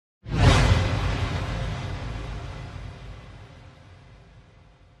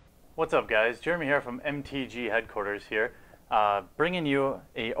What's up, guys? Jeremy here from MTG headquarters here, bringing you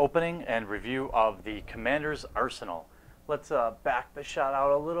a opening and review of the Commander's Arsenal. Let's back the shot out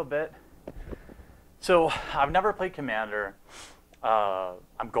a little bit. So I've never played Commander.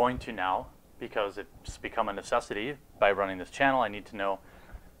 I'm going to now because it's become a necessity by running this channel. I need to know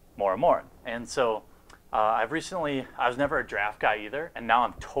more and more. And so I was never a draft guy either, and now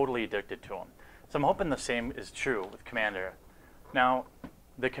I'm totally addicted to them. So I'm hoping the same is true with Commander. Now,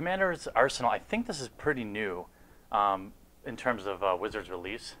 the Commander's Arsenal, I think this is pretty new in terms of Wizards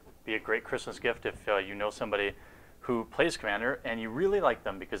release. Be a great Christmas gift if you know somebody who plays Commander and you really like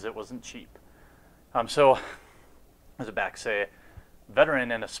them because it wasn't cheap. So, as a back say,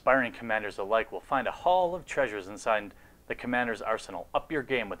 veteran and aspiring commanders alike will find a haul of treasures inside the Commander's Arsenal. Up your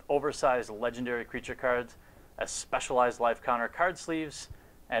game with oversized legendary creature cards, a specialized life counter, card sleeves,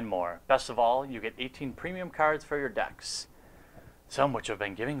 and more. Best of all, you get 18 premium cards for your decks, some which have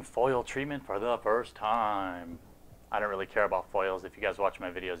been giving foil treatment for the first time. I don't really care about foils. If you guys watch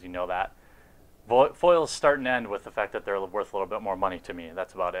my videos, you know that. Foils start and end with the fact that they're worth a little bit more money to me.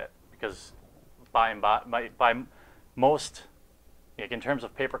 That's about it. Because by most, like in terms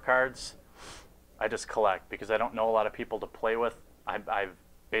of paper cards, I just collect because I don't know a lot of people to play with. I've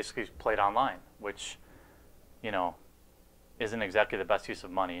basically played online, which, you know, isn't exactly the best use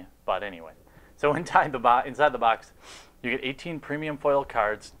of money. But anyway, so inside the box, you get 18 premium foil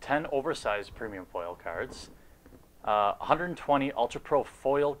cards, 10 oversized premium foil cards, 120 Ultra Pro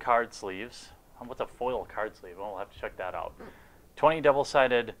foil card sleeves. What's a foil card sleeve? Well, we'll have to check that out. 20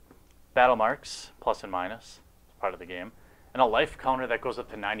 double-sided battle marks, plus and minus, it's part of the game, and a life counter that goes up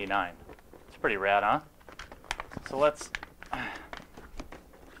to 99. It's pretty rad, huh? So let's...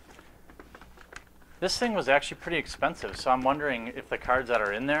 This thing was actually pretty expensive, so I'm wondering if the cards that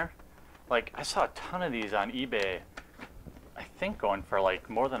are in there, like I saw a ton of these on eBay, I think going for like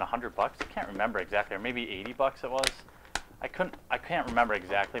more than $100 bucks. I can't remember exactly, or maybe 80 bucks it was. I can't remember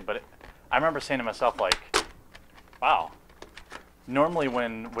exactly, but I remember saying to myself like, wow. Normally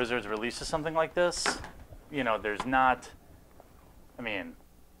when Wizards releases something like this, you know, there's not, I mean,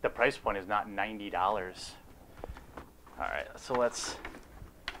 the price point is not $90. All right, so let's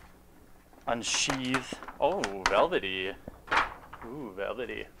unsheath. Oh, velvety. Ooh,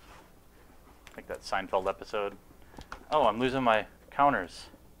 velvety. Like that Seinfeld episode. Oh, I'm losing my counters.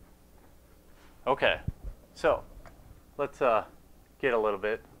 Okay, so let's get a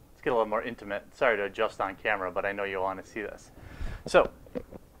little more intimate. Sorry to adjust on camera, but I know you'll want to see this. So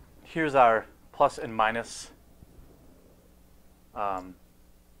here's our plus and minus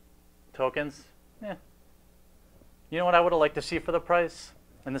tokens. Yeah. You know what I would have liked to see for the price?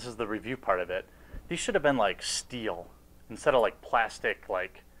 And this is the review part of it. These should have been like steel instead of like plastic,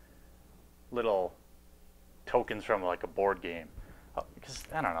 like little tokens from like a board game, because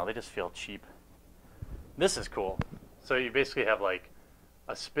I don't know, they just feel cheap. This is cool. So you basically have like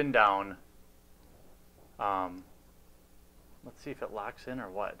a spin down. Let's see if it locks in or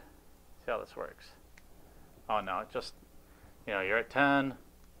what. See how this works. Oh no, it just, you know, you're at 10,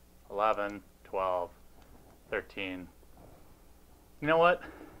 11, 12, 13. You know what?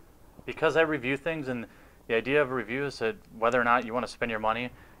 Because I review things, and the idea of a review is that whether or not you want to spend your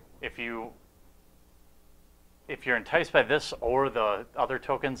money, if you're enticed by this or the other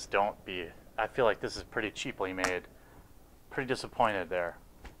tokens, don't be. I feel like this is pretty cheaply made. Pretty disappointed there.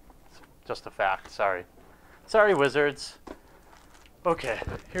 It's just a fact. Sorry. Sorry, Wizards. Okay,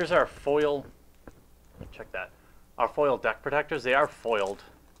 here's our foil. Check that. Our foil deck protectors. They are foiled.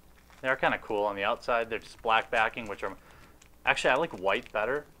 They are kind of cool on the outside. They're just black backing, which are... Actually, I like white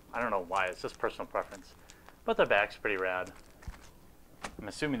better. I don't know why. It's just personal preference. But the back's pretty rad. I'm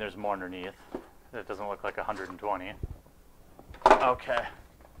assuming there's more underneath. It doesn't look like 120. Okay.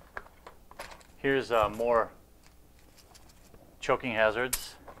 Here's more choking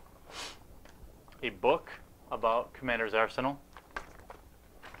hazards. A book about Commander's Arsenal.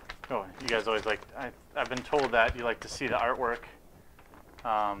 Oh, you guys always like, I've been told that you like to see the artwork.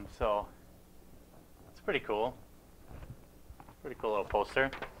 So it's pretty cool. Pretty cool little poster.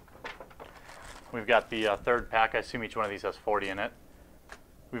 We've got the third pack. I assume each one of these has 40 in it.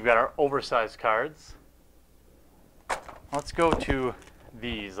 We've got our oversized cards. Let's go to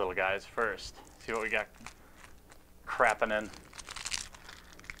these little guys first. See what we got crapping in.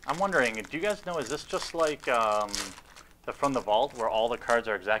 I'm wondering, do you guys know, is this just like the From the Vault where all the cards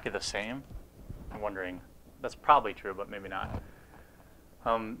are exactly the same? I'm wondering. That's probably true, but maybe not.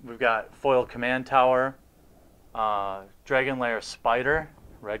 We've got Foil Command Tower, Dragon Lair Spider,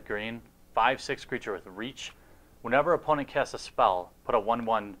 red-green, 5/6 creature with reach. Whenever opponent casts a spell, put a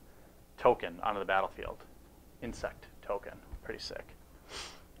 1/1 token onto the battlefield. Insect token. Pretty sick.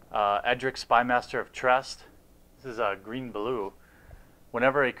 Edric, Spymaster of Trest. This is green-blue.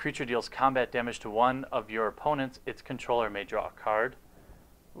 Whenever a creature deals combat damage to one of your opponents, its controller may draw a card.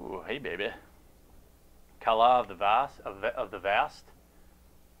 Ooh, hey baby. Kala of the Vast.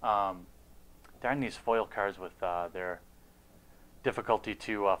 Darn these foil cards with their difficulty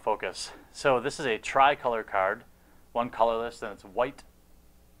to focus. So this is a tricolor card, one colorless, and it's white,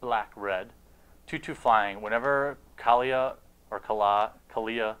 black, red. 2/2 flying. Whenever Kalia or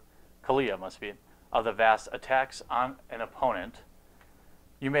Kalia must be, of the Vast attacks on an opponent,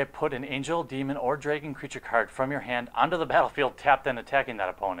 you may put an angel, demon, or dragon creature card from your hand onto the battlefield, tapped and attacking that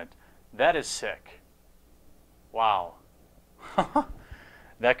opponent. That is sick. Wow.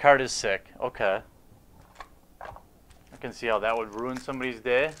 That card is sick. Okay. I can see how that would ruin somebody's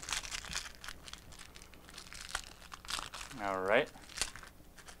day. Alright.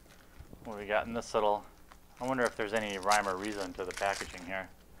 What we got in this little... I wonder if there's any rhyme or reason to the packaging here.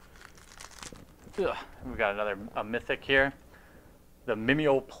 Ugh. We've got another mythic here. The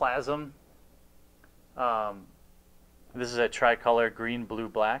Mimeoplasm. This is a tricolor green, blue,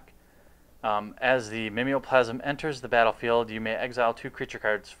 black. As the Mimeoplasm enters the battlefield, you may exile 2 creature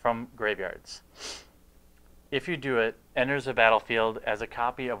cards from graveyards. If you do it, enters the battlefield as a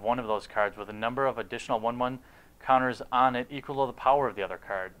copy of one of those cards with a number of additional 1/1 counters on it equal to the power of the other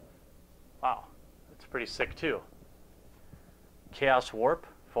card. Wow, that's pretty sick too. Chaos Warp,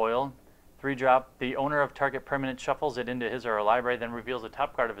 foil, 3-drop. The owner of target permanent shuffles it into his or her library, then reveals the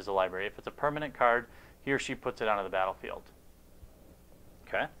top card of his library. If it's a permanent card, he or she puts it onto the battlefield.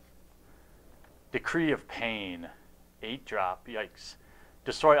 Okay. Decree of Pain, 8-drop. Yikes!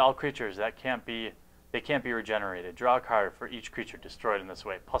 Destroy all creatures that can't be regenerated. Draw a card for each creature destroyed in this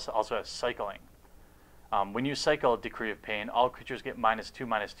way. Plus, it also has cycling. When you cycle Decree of Pain, all creatures get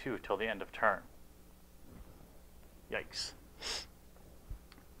 -2/-2 till the end of turn. Yikes!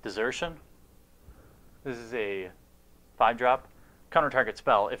 Desertion. This is a 5-drop. Counter target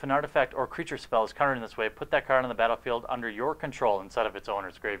spell. If an artifact or creature spell is countered in this way, put that card on the battlefield under your control instead of its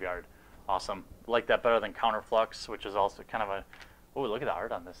owner's graveyard. Awesome. Like that better than Counterflux, which is also kind of a... Oh, look at the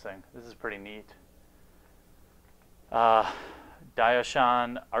art on this thing. This is pretty neat.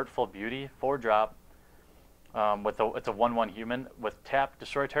 Dioshan, Artful Beauty, 4-drop. It's a 1/1 human. With tap,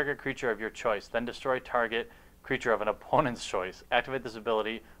 destroy target creature of your choice. Then destroy target creature of an opponent's choice. Activate this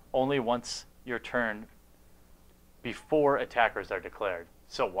ability only once your turn before attackers are declared.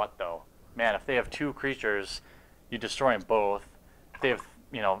 So what though? Man, if they have 2 creatures, you destroy them both. If they have,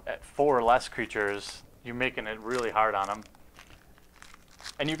 at 4 or less creatures, you're making it really hard on them.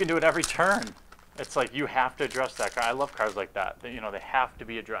 And you can do it every turn. It's like you have to address that card. I love cards like that. They have to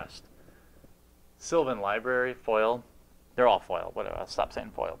be addressed. Sylvan Library, foil. They're all foil. Whatever. I'll stop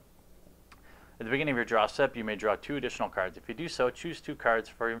saying foil. At the beginning of your draw step, you may draw 2 additional cards. If you do so, choose 2 cards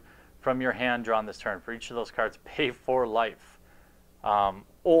from your hand drawn this turn. For each of those cards, pay 4 life.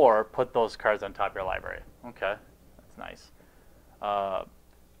 Or put those cards on top of your library. Okay, that's nice.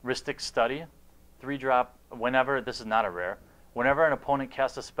 Rhystic Study, 3-drop. Whenever, this is not a rare, whenever an opponent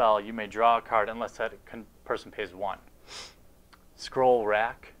casts a spell, you may draw a card unless that person pays 1. Scroll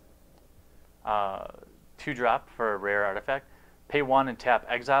Rack, 2-drop for a rare artifact. Pay 1 and tap.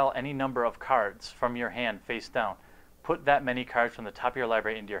 Exile any number of cards from your hand face down. Put that many cards from the top of your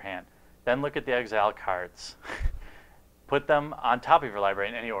library into your hand. Then look at the exile cards. Put them on top of your library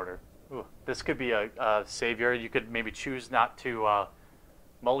in any order. Ooh, this could be a savior. You could maybe choose not to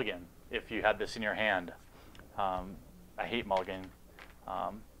mulligan if you had this in your hand. I hate mulligan.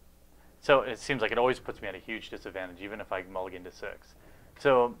 So it seems like it always puts me at a huge disadvantage, even if I mulligan to 6.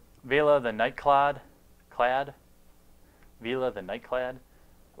 So Vela the Nightclad, Vela the Nightclad,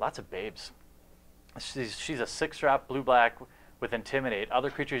 lots of babes. She's a 6-drop blue-black with Intimidate. Other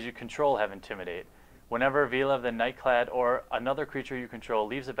creatures you control have Intimidate. Whenever Vela the Nightclad or another creature you control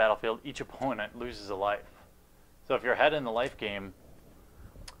leaves the battlefield, each opponent loses a life. So if you're ahead in the life game,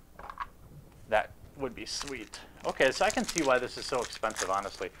 that would be sweet. Okay, so I can see why this is so expensive,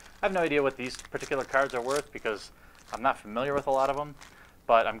 honestly. I have no idea what these particular cards are worth because I'm not familiar with a lot of them,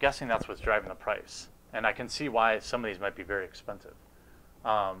 but I'm guessing that's what's driving the price. And I can see why some of these might be very expensive.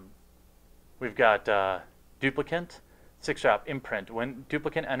 We've got Duplicant, 6-drop Imprint. When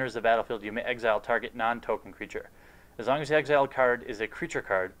Duplicant enters the battlefield, you may exile target non-token creature. As long as the exiled card is a creature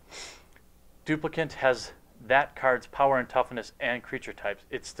card, Duplicant has that card's power and toughness and creature types.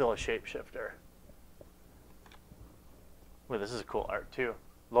 It's still a shapeshifter. Well, this is a cool art too.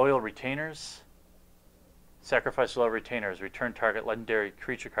 Loyal Retainers. Sacrifice Loyal Retainers. Return target legendary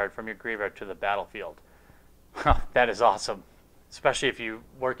creature card from your graveyard to the battlefield. That is awesome. Especially if you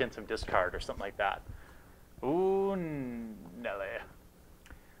work in some discard or something like that. Ooh, Nelly.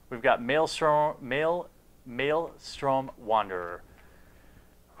 We've got Maelstrom Wanderer.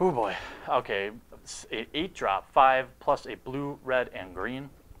 Oh boy. Okay, 8-drop, 5 plus a blue, red, and green.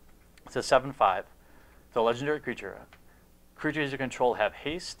 It's a 7/5. It's a legendary creature. Creatures you control have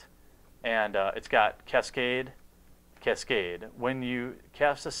haste, and it's got Cascade. When you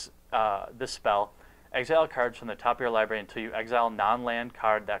cast this spell, exile cards from the top of your library until you exile non-land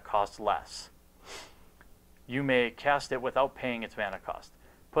card that costs less. You may cast it without paying its mana cost.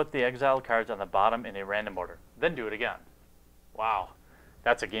 Put the exiled cards on the bottom in a random order, then do it again. Wow,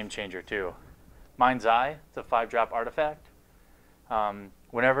 that's a game changer too. Mind's Eye, it's a 5-drop artifact.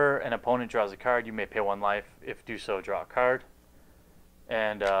 Whenever an opponent draws a card, you may pay 1 life. If do so, draw a card.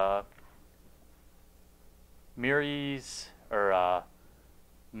 And Myari's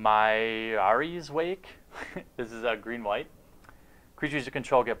Wake. This is a green-white. Creatures you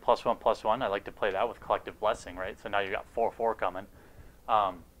control get +1/+1. I like to play that with Collective Blessing, right? So now you got 4/4 coming.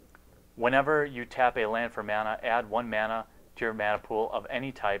 Whenever you tap a land for mana, add 1 mana to your mana pool of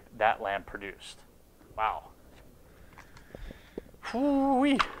any type that land produced. Wow.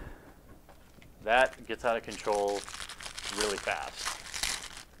 Whoo-wee. That gets out of control really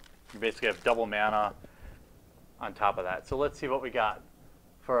fast. You basically have double mana on top of that. So let's see what we got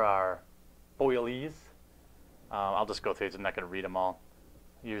for our foilies. I'll just go through these. I'm not going to read them all.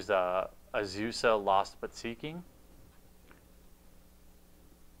 Use Azusa, Lost But Seeking.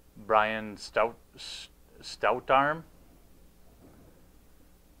 Brian Stoutarm.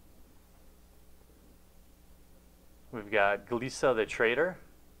 We've got Glisa the Trader.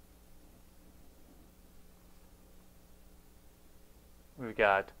 We've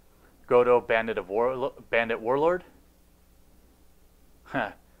got Godo, Bandit Warlord.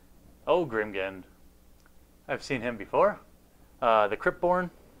 Oh, Grimgand. I've seen him before. The Cryptborn.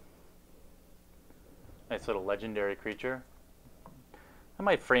 Nice little legendary creature. I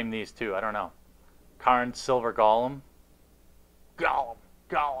might frame these too, I don't know. Karn, Silver Golem. Golem.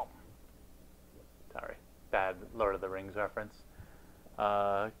 Sorry, bad Lord of the Rings reference.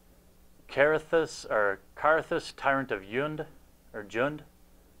 Carathus, Tyrant of Jund. 7/7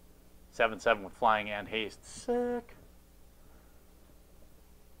 with flying and haste. Sick.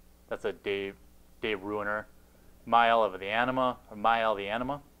 That's a Dave Ruiner. Mael of the Anima, or Mael the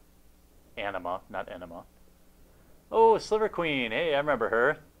Anima. Anima, not Enema. Oh, Sliver Queen. Hey, I remember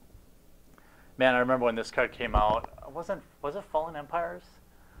her. Man, I remember when this card came out. Was it Fallen Empires?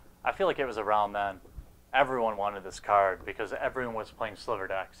 I feel like it was around then. Everyone wanted this card because everyone was playing Sliver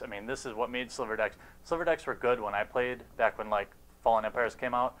decks. I mean, this is what made Sliver decks. Sliver decks were good when I played, back when like Fallen Empires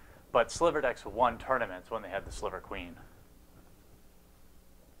came out. But Sliver decks won tournaments when they had the Sliver Queen.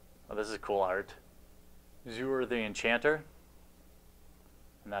 Oh, this is cool art. Zur the Enchanter.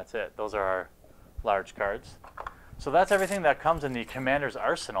 And that's it. Those are our large cards. So that's everything that comes in the Commander's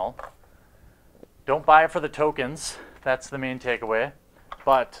Arsenal. Don't buy it for the tokens. That's the main takeaway.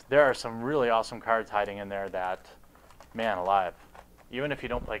 But there are some really awesome cards hiding in there that, man alive, even if you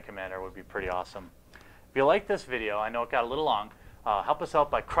don't play Commander, would be pretty awesome. If you like this video, I know it got a little long, help us out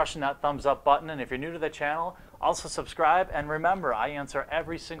by crushing that thumbs up button. And if you're new to the channel, also subscribe. And remember, I answer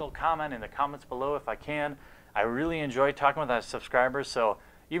every single comment in the comments below if I can. I really enjoy talking with our subscribers. So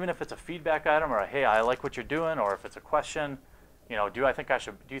even if it's a feedback item or a, hey, I like what you're doing, or if it's a question, you know, do you think I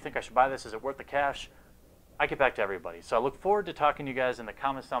should buy this? Is it worth the cash? I get back to everybody. So I look forward to talking to you guys in the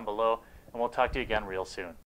comments down below, and we'll talk to you again real soon.